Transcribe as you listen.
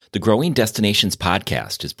The Growing Destinations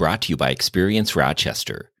podcast is brought to you by Experience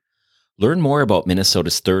Rochester. Learn more about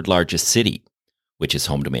Minnesota's third largest city, which is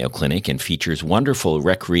home to Mayo Clinic and features wonderful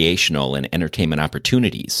recreational and entertainment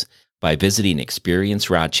opportunities, by visiting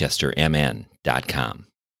experiencerochestermn.com.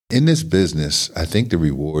 In this business, I think the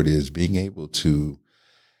reward is being able to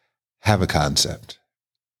have a concept,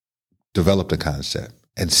 develop the concept,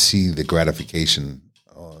 and see the gratification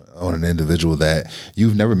on an individual that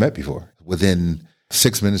you've never met before. Within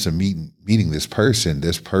 6 minutes of meeting this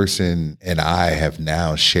person and I have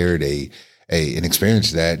now shared an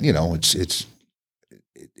experience that, you know, it's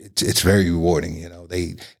very rewarding. You know,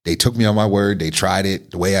 they took me on my word, they tried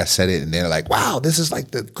it the way I said it, and they're like, wow, this is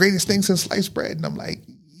like the greatest thing since sliced bread. And I'm like,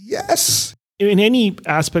 yes. In any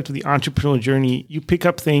aspect of the entrepreneurial journey, you pick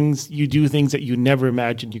up things, you do things that you never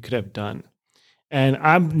imagined you could have done. And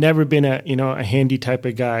I've never been a handy type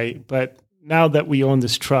of guy, but now that we own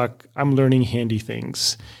this truck, I'm learning handy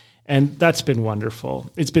things. And that's been wonderful.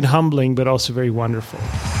 It's been humbling, but also very wonderful.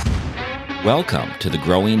 Welcome to the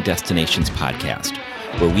Growing Destinations podcast,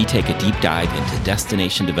 where we take a deep dive into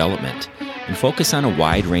destination development and focus on a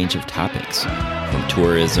wide range of topics, from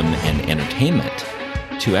tourism and entertainment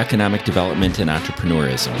to economic development and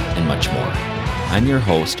entrepreneurism, and much more. I'm your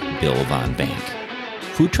host, Bill Von Bank.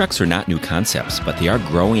 Food trucks are not new concepts, but they are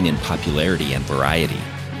growing in popularity and variety.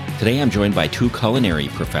 Today, I'm joined by two culinary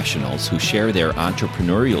professionals who share their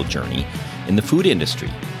entrepreneurial journey in the food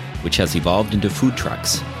industry, which has evolved into food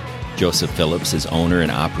trucks. Joseph Phillips is owner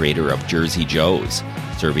and operator of Jersey Joe's,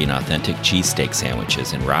 serving authentic cheesesteak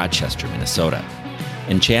sandwiches in Rochester, Minnesota.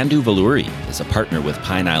 And Chandu Valluri is a partner with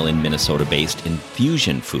Pine Island, Minnesota-based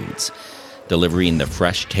Infusion Foods, delivering the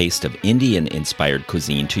fresh taste of Indian-inspired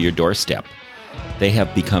cuisine to your doorstep. They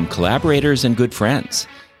have become collaborators and good friends,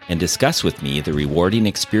 and discuss with me the rewarding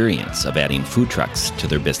experience of adding food trucks to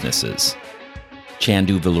their businesses.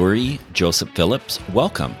 Chandu Valluri, Joseph Phillips,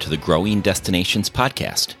 welcome to the Growing Destinations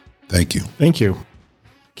podcast. Thank you. Thank you.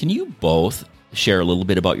 Can you both share a little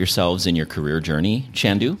bit about yourselves and your career journey?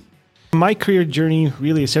 Chandu? My career journey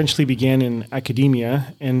really essentially began in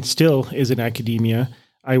academia and still is in academia.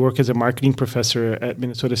 I work as a marketing professor at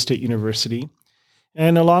Minnesota State University.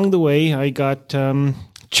 And along the way, I got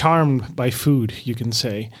charmed by food, you can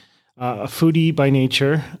say. A foodie by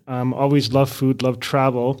nature, always loved food, loved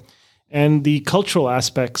travel, and the cultural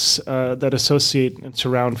aspects that associate and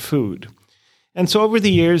surround food. And so over the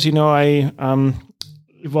years, I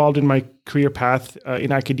evolved in my career path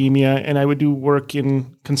in academia, and I would do work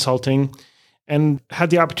in consulting and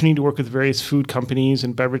had the opportunity to work with various food companies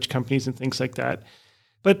and beverage companies and things like that.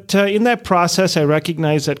 But in that process, I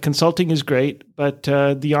recognized that consulting is great, but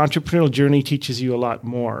the entrepreneurial journey teaches you a lot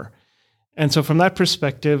more. And so from that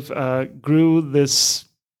perspective, grew this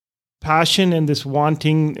passion and this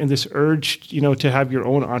wanting and this urge, to have your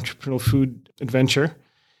own entrepreneurial food adventure.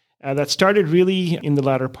 That started really in the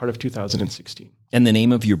latter part of 2016. And the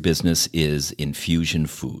name of your business is Infusion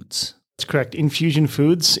Foods. That's correct. Infusion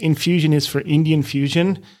Foods. Infusion is for Indian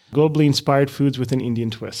fusion, globally inspired foods with an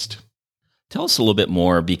Indian twist. Tell us a little bit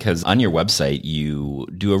more, because on your website, you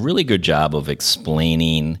do a really good job of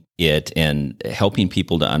explaining it and helping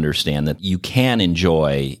people to understand that you can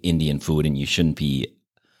enjoy Indian food and you shouldn't be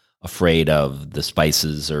afraid of the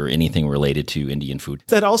spices or anything related to Indian food.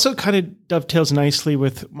 That also kind of dovetails nicely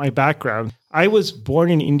with my background. I was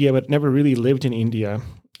born in India, but never really lived in India.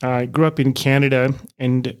 I grew up in Canada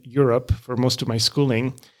and Europe for most of my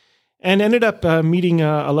schooling, and ended up meeting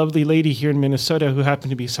a lovely lady here in Minnesota who happened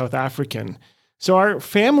to be South African. So our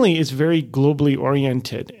family is very globally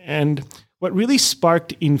oriented. And what really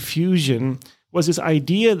sparked Infusion was this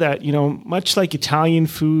idea that, much like Italian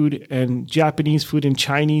food and Japanese food and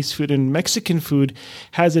Chinese food and Mexican food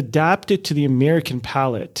has adapted to the American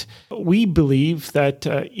palate, we believe that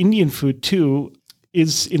Indian food too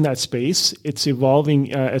is in that space. It's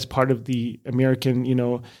evolving as part of the American,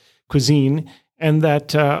 cuisine. And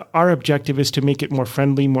that our objective is to make it more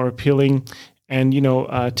friendly, more appealing, and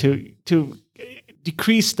to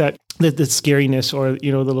decrease the scariness or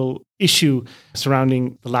the little issue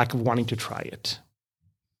surrounding the lack of wanting to try it.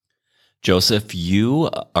 Joseph, you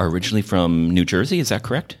are originally from New Jersey, is that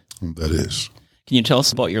correct? That is. Can you tell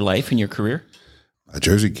us about your life and your career? A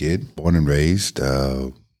Jersey kid, born and raised.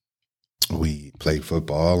 We played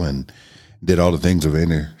football and did all the things of an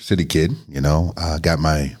inner city kid. Got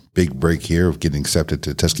my big break here of getting accepted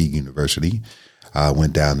to Tuskegee University. I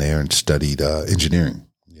went down there and studied engineering.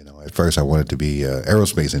 At first I wanted to be an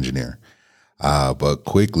aerospace engineer, but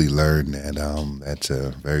quickly learned that that's a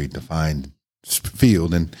very defined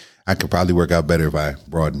field, and I could probably work out better if I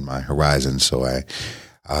broadened my horizons. So I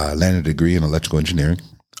landed a degree in electrical engineering.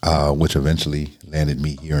 which eventually landed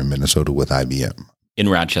me here in Minnesota with IBM. In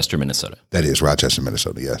Rochester, Minnesota. That is Rochester,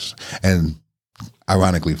 Minnesota, yes. And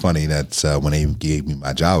ironically funny, that's when they gave me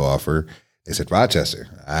my job offer, they said Rochester.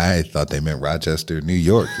 I thought they meant Rochester, New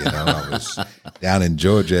York. I was down in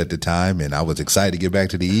Georgia at the time, and I was excited to get back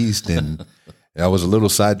to the East, and I was a little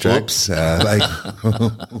sidetracked. Like,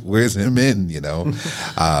 where's him in?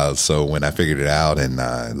 So when I figured it out and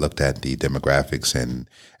looked at the demographics and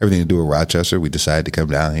everything to do with Rochester, we decided to come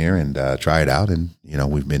down here and try it out, and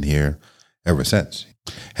we've been here ever since.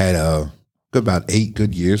 Had about 8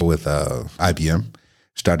 good years with IBM.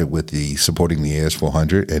 Started with supporting the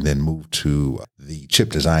AS400 and then moved to the chip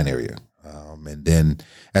design area. And then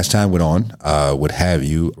as time went on,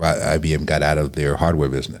 IBM got out of their hardware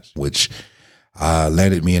business, which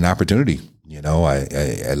landed me an opportunity.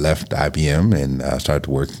 I left IBM and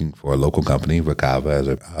started working for a local company, Ricava, as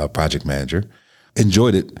a project manager.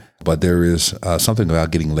 Enjoyed it, but there is something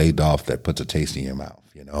about getting laid off that puts a taste in your mouth,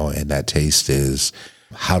 and that taste is,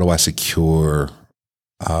 how do I secure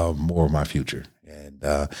more of my future?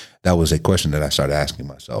 That was a question that I started asking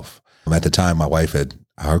myself. At the time, my wife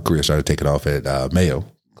her career started taking off at Mayo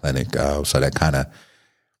Clinic, so that kind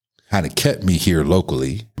of kept me here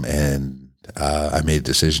locally. And I made a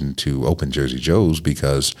decision to open Jersey Joe's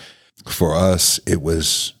because for us, it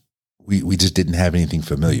was we just didn't have anything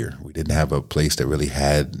familiar. We didn't have a place that really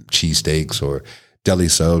had cheesesteaks or deli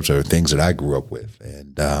subs or things that I grew up with.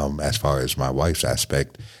 And as far as my wife's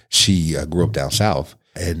aspect, she grew up down south,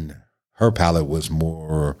 and her palate was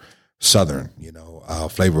more Southern,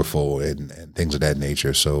 flavorful and things of that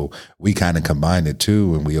nature. So we kind of combined it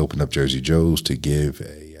too, and we opened up Jersey Joe's to give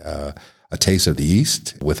a taste of the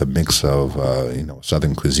East with a mix of,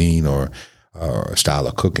 Southern cuisine or a style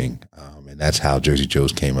of cooking. And that's how Jersey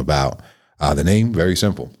Joe's came about. The name, very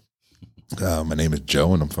simple. My name is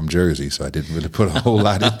Joe, and I'm from Jersey, so I didn't really put a whole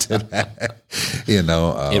lot into that.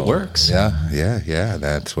 It works. Yeah.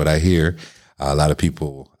 That's what I hear. A lot of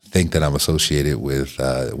people think that I'm associated with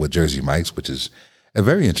Jersey Mike's, which is a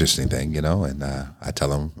very interesting thing, and I tell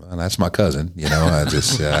them, well, that's my cousin, I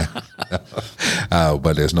just,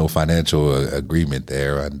 but there's no financial agreement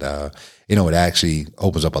there. And, it actually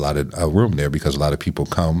opens up a lot of room there because a lot of people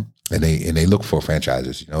come and they look for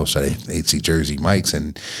franchises, so they see Jersey Mike's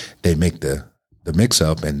and they make the mix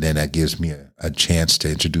up, and then that gives me a chance to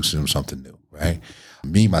introduce them to something new, right?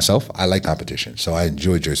 Me, myself, I like competition. So I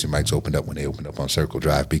enjoy Jersey Mike's when they opened up on Circle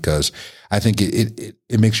Drive because I think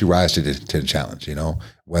it makes you rise to the challenge,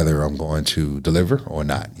 whether I'm going to deliver or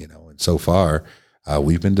not, And so far,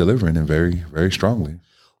 we've been delivering and very, very strongly.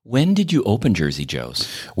 When did you open Jersey Joe's?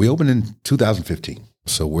 We opened in 2015.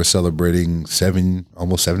 So we're celebrating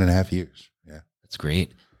almost 7.5 years. Yeah. That's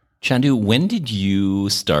great. Chandu, when did you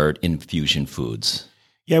start Infusion Foods?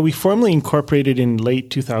 Yeah, we formally incorporated in late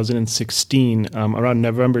 2016, around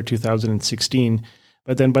November 2016.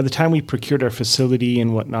 But then by the time we procured our facility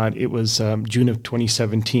and whatnot, it was June of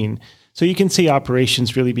 2017. So you can say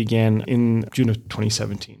operations really began in June of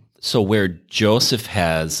 2017. So where Joseph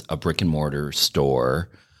has a brick and mortar store,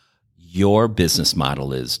 your business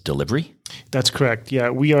model is delivery? That's correct. Yeah,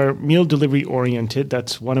 we are meal delivery oriented.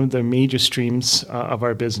 That's one of the major streams of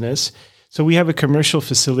our business. So we have a commercial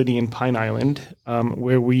facility in Pine Island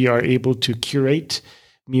where we are able to curate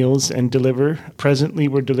meals and deliver. Presently,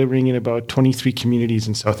 we're delivering in about 23 communities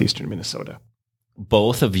in southeastern Minnesota.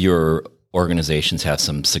 Both of your organizations have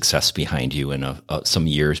some success behind you and some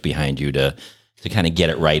years behind you to kind of get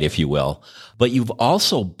it right, if you will. But you've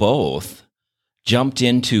also both jumped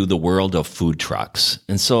into the world of food trucks.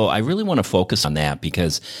 And so I really want to focus on that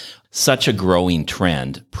because such a growing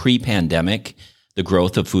trend. Pre-pandemic, the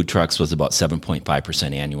growth of food trucks was about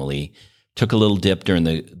 7.5% annually. Took a little dip during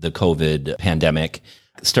the COVID pandemic,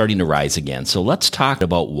 starting to rise again. So let's talk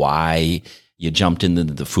about why you jumped into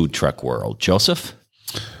the food truck world. Joseph?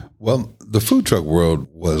 Well, the food truck world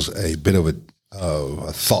was a bit of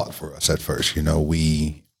a thought for us at first.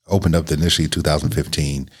 We opened up initially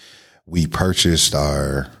 2015. We purchased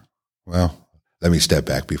let me step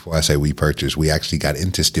back. Before I say we purchased, we actually got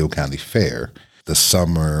into Steele County Fair the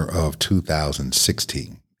summer of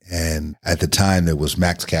 2016. And at the time, there was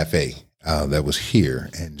Max Cafe that was here.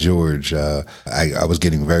 And George, I was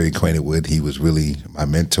getting very acquainted with. He was really my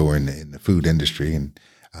mentor in the food industry, and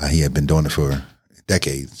he had been doing it for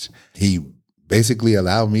decades. He basically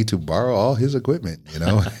allowed me to borrow all his equipment,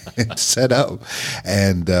 and set up.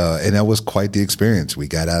 And that was quite the experience. We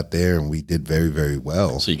got out there and we did very, very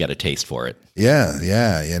well. So you got a taste for it. Yeah.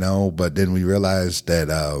 But then we realized that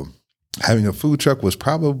having a food truck was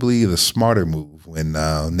probably the smarter move when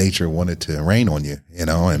nature wanted to rain on you,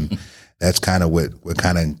 and that's kind of what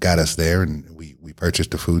kind of got us there. And we we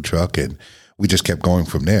purchased a food truck, and we just kept going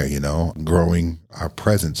from there, growing our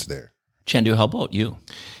presence there. Chandu, how about you?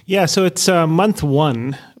 Yeah, so it's month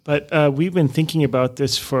 1, but we've been thinking about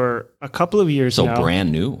this for a couple of years now. So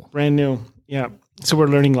brand new. Brand new, yeah. So we're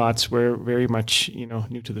learning lots. We're very much,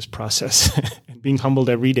 new to this process and being humbled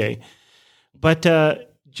every day. But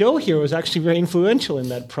Joe here was actually very influential in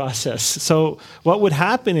that process. So what would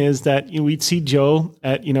happen is that we'd see Joe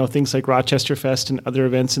at things like Rochester Fest and other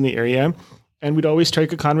events in the area, and we'd always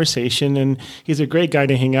strike a conversation. And he's a great guy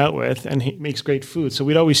to hang out with, and he makes great food. So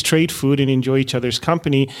we'd always trade food and enjoy each other's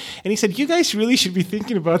company. And he said, "You guys really should be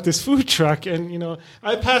thinking about this food truck." And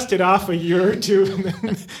I passed it off a year or two, and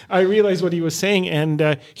then I realized what he was saying,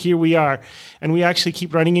 and here we are. And we actually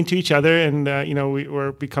keep running into each other, and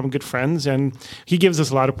we're become good friends. And he gives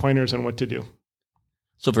us a lot of pointers on what to do.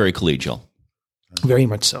 So very collegial. Very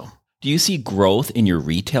much so. Do you see growth in your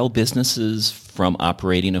retail businesses from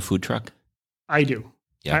operating a food truck? I do.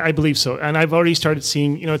 Yeah. I believe so. And I've already started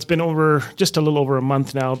seeing, it's been just a little over a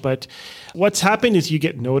month now, but what's happened is you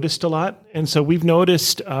get noticed a lot. And so we've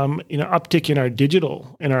noticed, uptick in our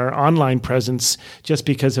digital and our online presence just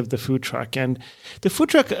because of the food truck. And the food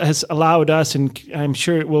truck has allowed us, and I'm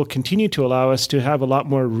sure it will continue to allow us, to have a lot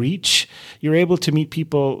more reach. You're able to meet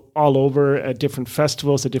people all over at different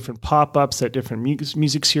festivals, at different pop-ups, at different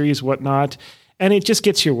music series, whatnot. And it just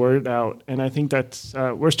gets your word out. And I think that's,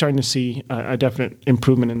 we're starting to see a definite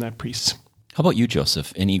improvement in that piece. How about you,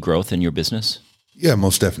 Joseph? Any growth in your business? Yeah,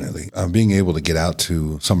 most definitely. Being able to get out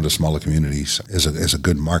to some of the smaller communities is a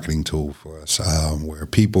good marketing tool for us, where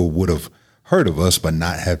people would have heard of us but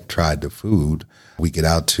not have tried the food. We get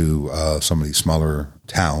out to some of these smaller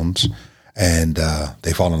towns, and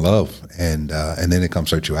they fall in love, and then it comes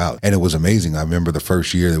search you out. And it was amazing. I remember the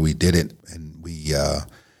first year that we did it, and we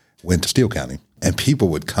went to Steele County. And people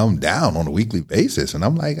would come down on a weekly basis. And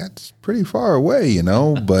I'm like, that's pretty far away,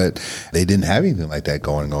 but they didn't have anything like that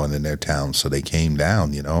going on in their town. So they came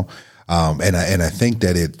down, and I think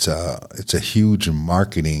that it's a huge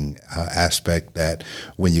marketing aspect, that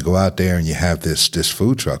when you go out there and you have this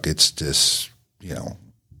food truck, it's this,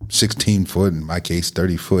 16 foot, in my case,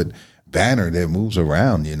 30 foot banner that moves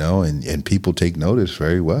around, and people take notice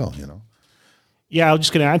very well, Yeah, I was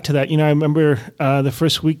just going to add to that. I remember the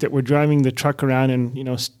first week that we're driving the truck around, and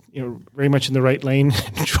very much in the right lane,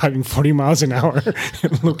 driving 40 miles an hour,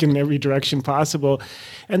 looking in every direction possible.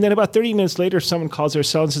 And then about 30 minutes later, someone calls their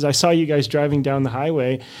cell and says, "I saw you guys driving down the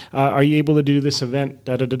highway. Are you able to do this event?"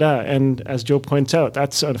 Da da da da. And as Joe points out,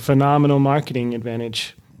 that's a phenomenal marketing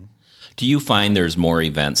advantage. Do you find there's more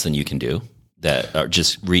events than you can do that are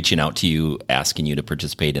just reaching out to you, asking you to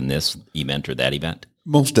participate in this event or that event?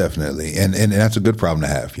 Most definitely. And that's a good problem to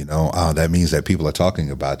have, that means that people are talking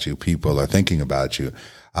about you. People are thinking about you.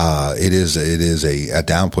 It is a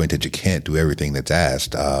down point that you can't do everything that's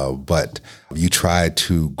asked. But you try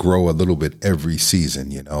to grow a little bit every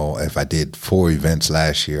season. If I did 4 events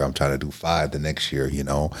last year, I'm trying to do 5 the next year, and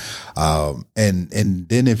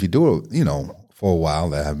then if you do it, for a while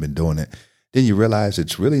that I've been doing it, then you realize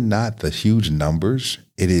it's really not the huge numbers.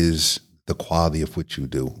 It is the quality of what you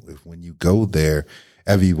do. When you go there,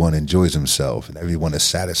 everyone enjoys themselves and everyone is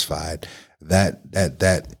satisfied. That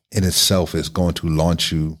in itself is going to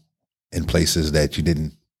launch you in places that you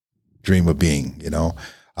didn't dream of being,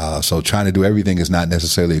 So trying to do everything is not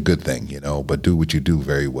necessarily a good thing, but do what you do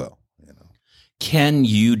very well. Can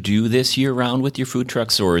you do this year round with your food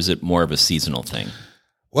trucks, or is it more of a seasonal thing?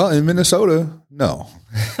 Well, in Minnesota, no.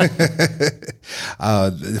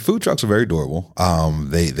 The food trucks are very durable.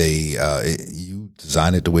 You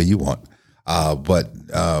design it the way you want. But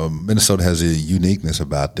Minnesota has a uniqueness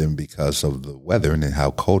about them because of the weather and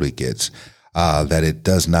how cold it gets, that it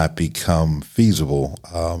does not become feasible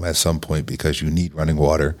at some point, because you need running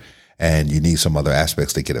water and you need some other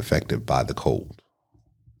aspects that get affected by the cold.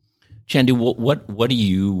 Chandu, what do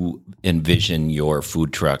you envision your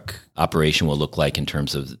food truck operation will look like in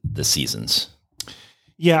terms of the seasons?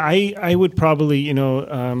 Yeah, I would probably,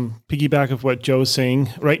 piggyback of what Joe's saying.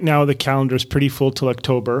 Right now, the calendar is pretty full till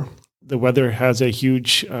October. The weather has a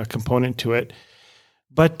huge component to it.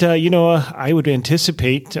 But, I would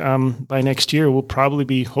anticipate by next year, we'll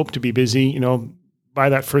probably hope to be busy, by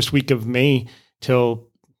that first week of May till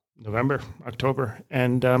November, October.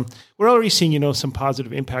 And we're already seeing, some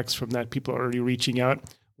positive impacts from that. People are already reaching out.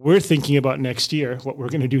 We're thinking about next year, what we're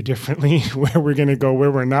going to do differently, where we're going to go, where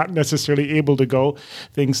we're not necessarily able to go,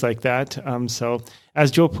 things like that. So as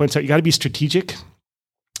Joe points out, you got to be strategic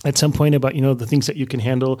at some point about, the things that you can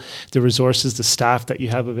handle, the resources, the staff that you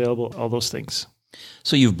have available, all those things.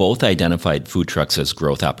 So you've both identified food trucks as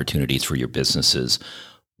growth opportunities for your businesses.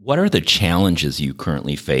 What are the challenges you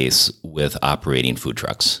currently face with operating food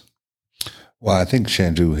trucks? Well, I think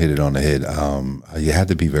Shandhu hit it on the head. You have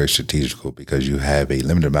to be very strategical because you have a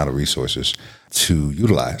limited amount of resources to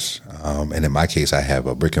utilize. And in my case, I have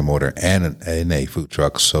a brick and mortar and a food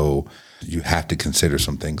truck. So you have to consider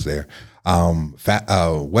some things there.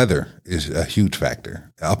 Weather is a huge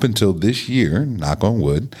factor. Up until this year, knock on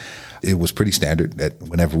wood, it was pretty standard that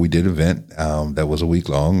whenever we did an event that was a week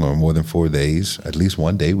long or more than 4 days, at least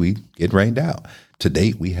one day we get rained out. To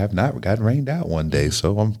date, we have not gotten rained out one day,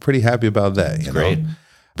 so I'm pretty happy about that. You Great. know?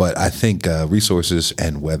 But I think resources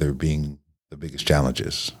and weather being the biggest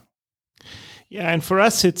challenges. Yeah, and for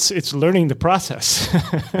us, it's learning the process.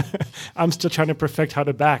 I'm still trying to perfect how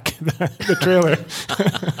to back the trailer,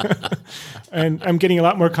 and I'm getting a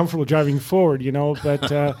lot more comfortable driving forward.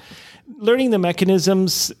 But learning the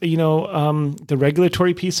mechanisms, the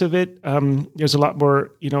regulatory piece of it. There's a lot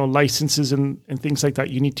more, licenses and things like that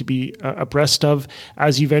you need to be abreast of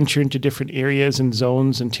as you venture into different areas and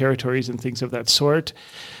zones and territories and things of that sort.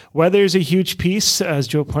 Weather is a huge piece. As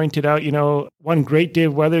Joe pointed out, one great day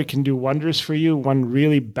of weather can do wonders for you. One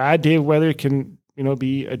really bad day of weather can,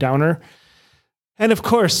 be a downer. And of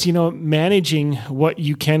course, managing what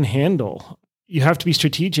you can handle. You have to be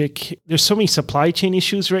strategic. There's so many supply chain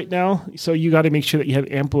issues right now. So you got to make sure that you have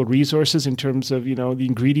ample resources in terms of, the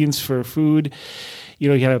ingredients for food.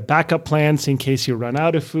 You have backup plans in case you run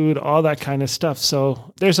out of food, all that kind of stuff.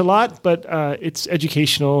 So there's a lot, but it's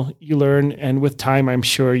educational. You learn. And with time, I'm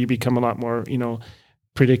sure you become a lot more,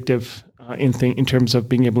 predictive in terms of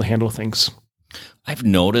being able to handle things. I've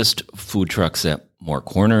noticed food trucks at more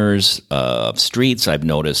corners of streets. I've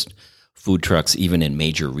noticed food trucks even in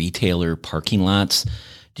major retailer parking lots.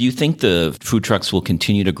 Do you think the food trucks will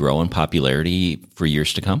continue to grow in popularity for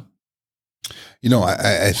years to come?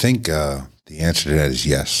 I think the answer to that is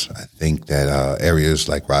yes. I think that areas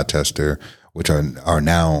like Rochester, which are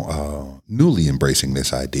now newly embracing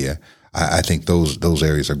this idea, I think those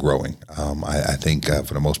areas are growing. I think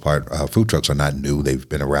for the most part, food trucks are not new. They've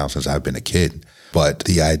been around since I've been a kid. But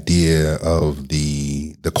the idea of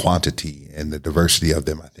the quantity and the diversity of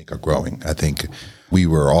them, I think, are growing. I think we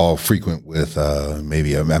were all frequent with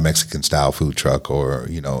maybe a Mexican style food truck or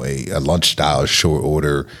a lunch style short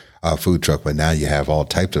order food truck. But now you have all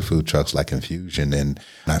types of food trucks like Infusion, and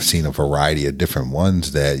I've seen a variety of different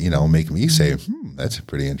ones that make me say, that's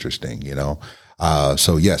pretty interesting.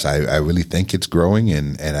 So yes, I really think it's growing,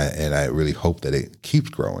 and I really hope that it keeps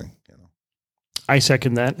growing. I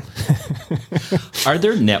second that. Are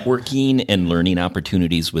there networking and learning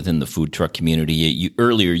opportunities within the food truck community?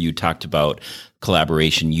 Earlier, you talked about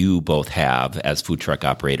collaboration you both have as food truck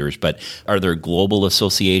operators, but are there global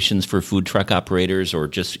associations for food truck operators, or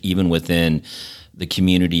just even within the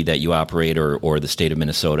community that you operate or the state of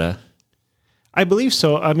Minnesota? I believe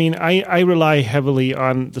so. I mean, I rely heavily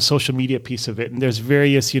on the social media piece of it. And there's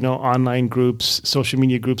various, online groups, social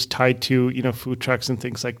media groups tied to, food trucks and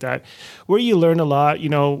things like that, where you learn a lot,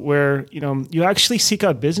 where, you actually seek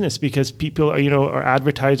out business because people are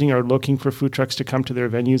advertising or looking for food trucks to come to their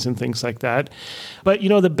venues and things like that. But,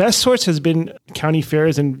 the best source has been county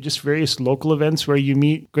fairs and just various local events where you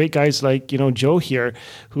meet great guys like, Joe here,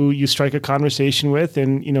 who you strike a conversation with,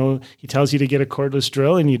 and, he tells you to get a cordless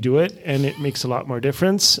drill and you do it, and it makes a lot more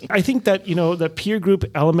difference. I think that, the peer group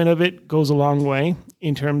element of it goes a long way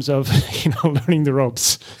in terms of, learning the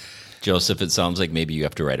ropes. Joseph, it sounds like maybe you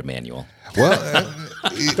have to write a manual. Well,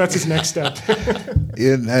 that's his next step.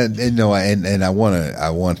 and I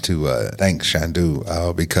want to thank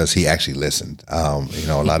Shandhu because he actually listened. A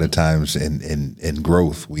lot of times in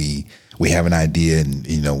growth, we have an idea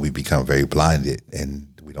and we become very blinded and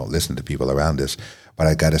we don't listen to people around us. But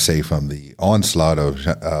I got to say, from the onslaught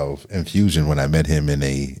of Infusion when I met him in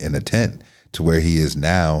a tent to where he is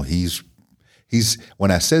now, he's when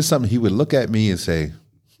I said something, he would look at me and say,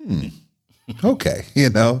 okay,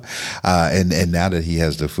 and now that he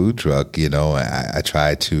has the food truck, I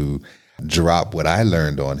try to drop what I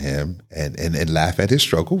learned on him and laugh at his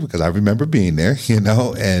struggle because I remember being there,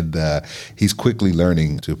 and he's quickly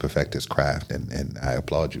learning to perfect his craft, and I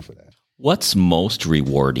applaud you for that. What's most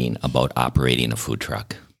rewarding about operating a food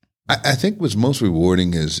truck? I think what's most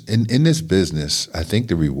rewarding is in this business, I think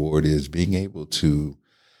the reward is being able to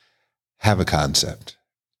have a concept,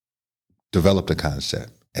 develop the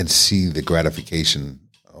concept, and see the gratification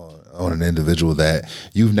on an individual that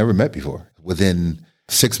you've never met before. Within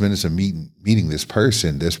 6 minutes of meeting this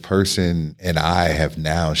person and I have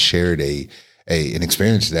now shared an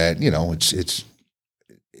experience that,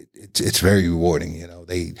 it's very rewarding.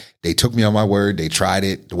 They took me on my word. They tried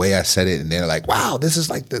it the way I said it, and they're like, "Wow, this is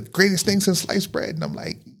like the greatest thing since sliced bread." And I'm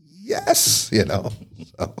like, yes,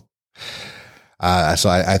 So, so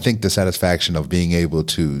I think the satisfaction of being able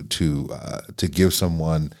to give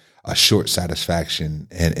someone a short satisfaction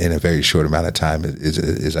in a very short amount of time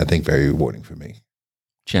is I think very rewarding for me.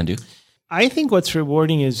 Chandu? I think what's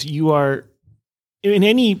rewarding is you are, in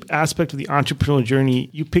any aspect of the entrepreneurial journey,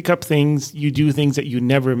 you pick up things, you do things that you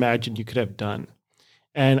never imagined you could have done.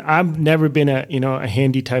 And I've never been a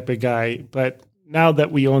handy type of guy, but now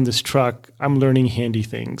that we own this truck, I'm learning handy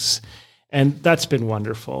things. And that's been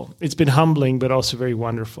wonderful. It's been humbling, but also very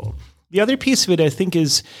wonderful. The other piece of it, I think,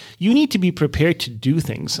 is you need to be prepared to do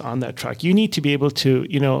things on that truck. You need to be able to,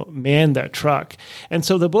 man that truck. And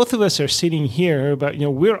so the both of us are sitting here, but,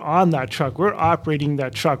 we're on that truck. We're operating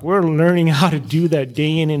that truck. We're learning how to do that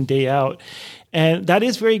day in and day out. And that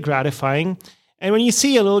is very gratifying. And when you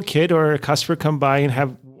see a little kid or a customer come by and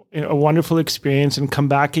have a wonderful experience and come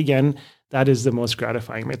back again, that is the most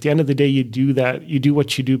gratifying. At the end of the day, you do that. You do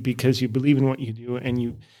what you do because you believe in what you do, and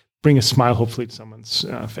you bring a smile, hopefully, to someone's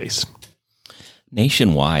face.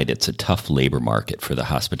 Nationwide, it's a tough labor market for the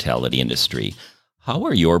hospitality industry. How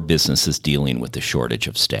are your businesses dealing with the shortage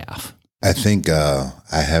of staff? I think I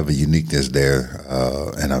have a uniqueness there,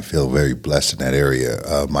 and I feel very blessed in that area.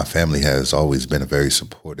 My family has always been a very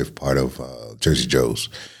supportive part of Jersey Joe's.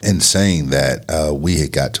 In saying that, we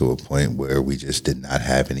had got to a point where we just did not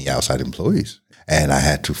have any outside employees. And I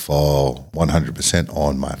had to fall 100%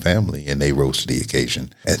 on my family, and they rose to the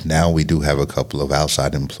occasion. And now we do have a couple of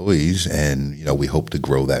outside employees, and we hope to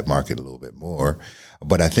grow that market a little bit more.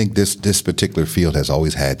 But I think this particular field has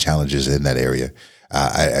always had challenges in that area.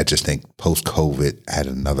 I just think post-COVID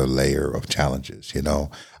added another layer of challenges,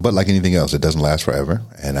 But like anything else, it doesn't last forever,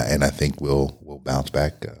 and I think we'll bounce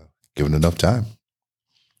back given enough time.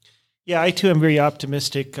 Yeah, I too am very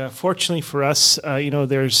optimistic. Fortunately for us,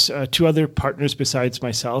 there's two other partners besides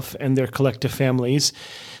myself and their collective families.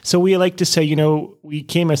 So we like to say, we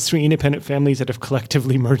came as three independent families that have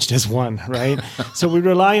collectively merged as one, right? So we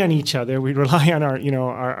rely on each other. We rely on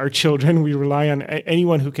our children. We rely on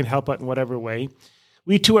anyone who can help out in whatever way.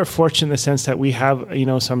 We too are fortunate in the sense that we have,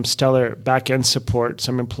 some stellar back-end support,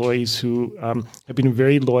 some employees who have been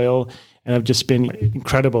very loyal and have just been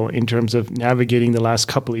incredible in terms of navigating the last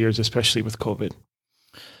couple of years, especially with COVID.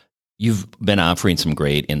 You've been offering some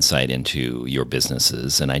great insight into your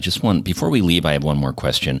businesses. And before we leave, I have one more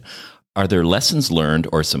question. Are there lessons learned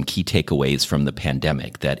or some key takeaways from the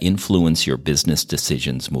pandemic that influence your business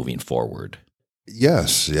decisions moving forward?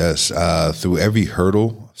 Yes. Through every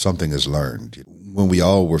hurdle, something is learned. When we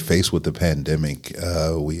all were faced with the pandemic,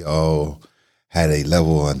 we all had a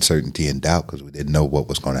level of uncertainty and doubt because we didn't know what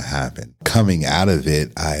was going to happen. Coming out of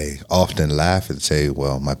it, I often laugh and say,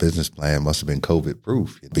 well, my business plan must have been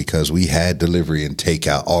COVID-proof because we had delivery and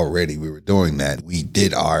takeout already. We were doing that. We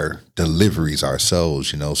did our deliveries ourselves,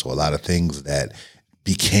 so a lot of things that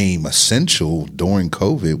became essential during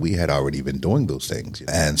COVID, we had already been doing those things.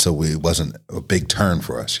 And so it wasn't a big turn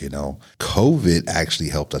for us, COVID actually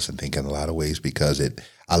helped us, I think, in a lot of ways because it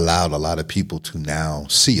allowed a lot of people to now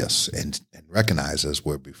see us and recognize us,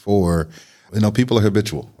 where before, people are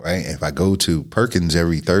habitual, right? If I go to Perkins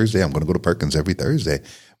every Thursday, I'm going to go to Perkins every Thursday.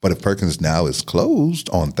 But if Perkins now is closed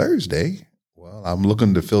on Thursday, well, I'm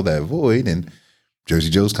looking to fill that void, and Jersey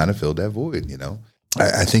Joe's kind of filled that void,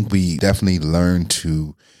 I think we definitely learned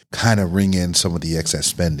to kind of ring in some of the excess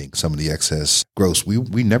spending, some of the excess gross.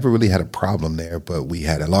 We never really had a problem there, but we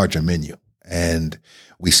had a larger menu, and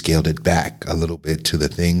we scaled it back a little bit to the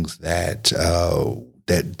things that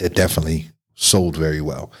definitely sold very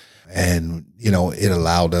well. And, it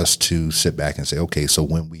allowed us to sit back and say, okay, so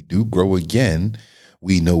when we do grow again,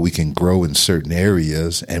 we know we can grow in certain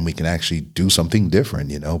areas and we can actually do something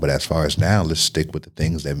different, But as far as now, let's stick with the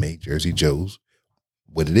things that made Jersey Joe's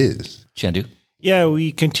what it is. Chandu? Yeah,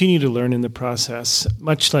 we continue to learn in the process.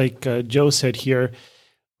 Much like Joe said here,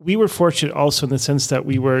 we were fortunate also in the sense that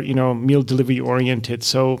we were, meal delivery oriented.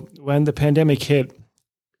 So when the pandemic hit,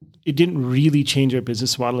 it didn't really change our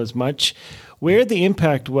business model as much. Where the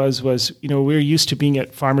impact was, we're used to being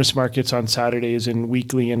at farmers markets on Saturdays and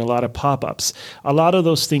weekly and a lot of pop-ups. A lot of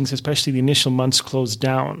those things, especially the initial months, closed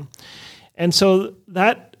down. And so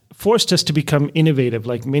that forced us to become innovative,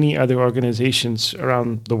 like many other organizations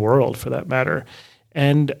around the world, for that matter.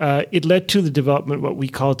 And it led to the development of what we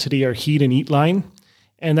call today our Heat and Eat line.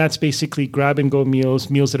 And that's basically grab-and-go meals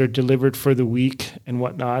that are delivered for the week and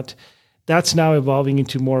whatnot. That's now evolving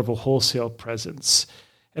into more of a wholesale presence.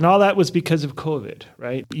 And all that was because of COVID,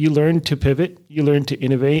 right? You learn to pivot, you learn to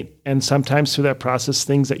innovate, and sometimes through that process,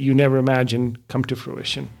 things that you never imagined come to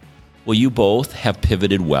fruition. Well, you both have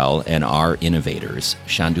pivoted well and are innovators,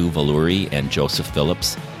 Chandu Valluri and Joseph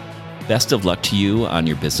Phillips. Best of luck to you on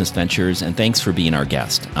your business ventures, and thanks for being our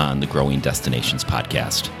guest on the Growing Destinations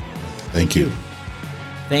podcast. Thank you.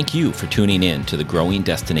 Thank you for tuning in to the Growing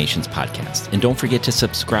Destinations podcast, and don't forget to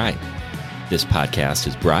subscribe. This podcast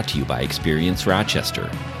is brought to you by Experience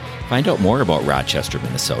Rochester. Find out more about Rochester,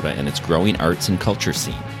 Minnesota, and its growing arts and culture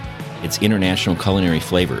scene, its international culinary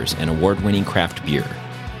flavors, and award-winning craft beer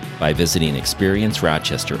by visiting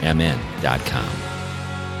experiencerochestermn.com.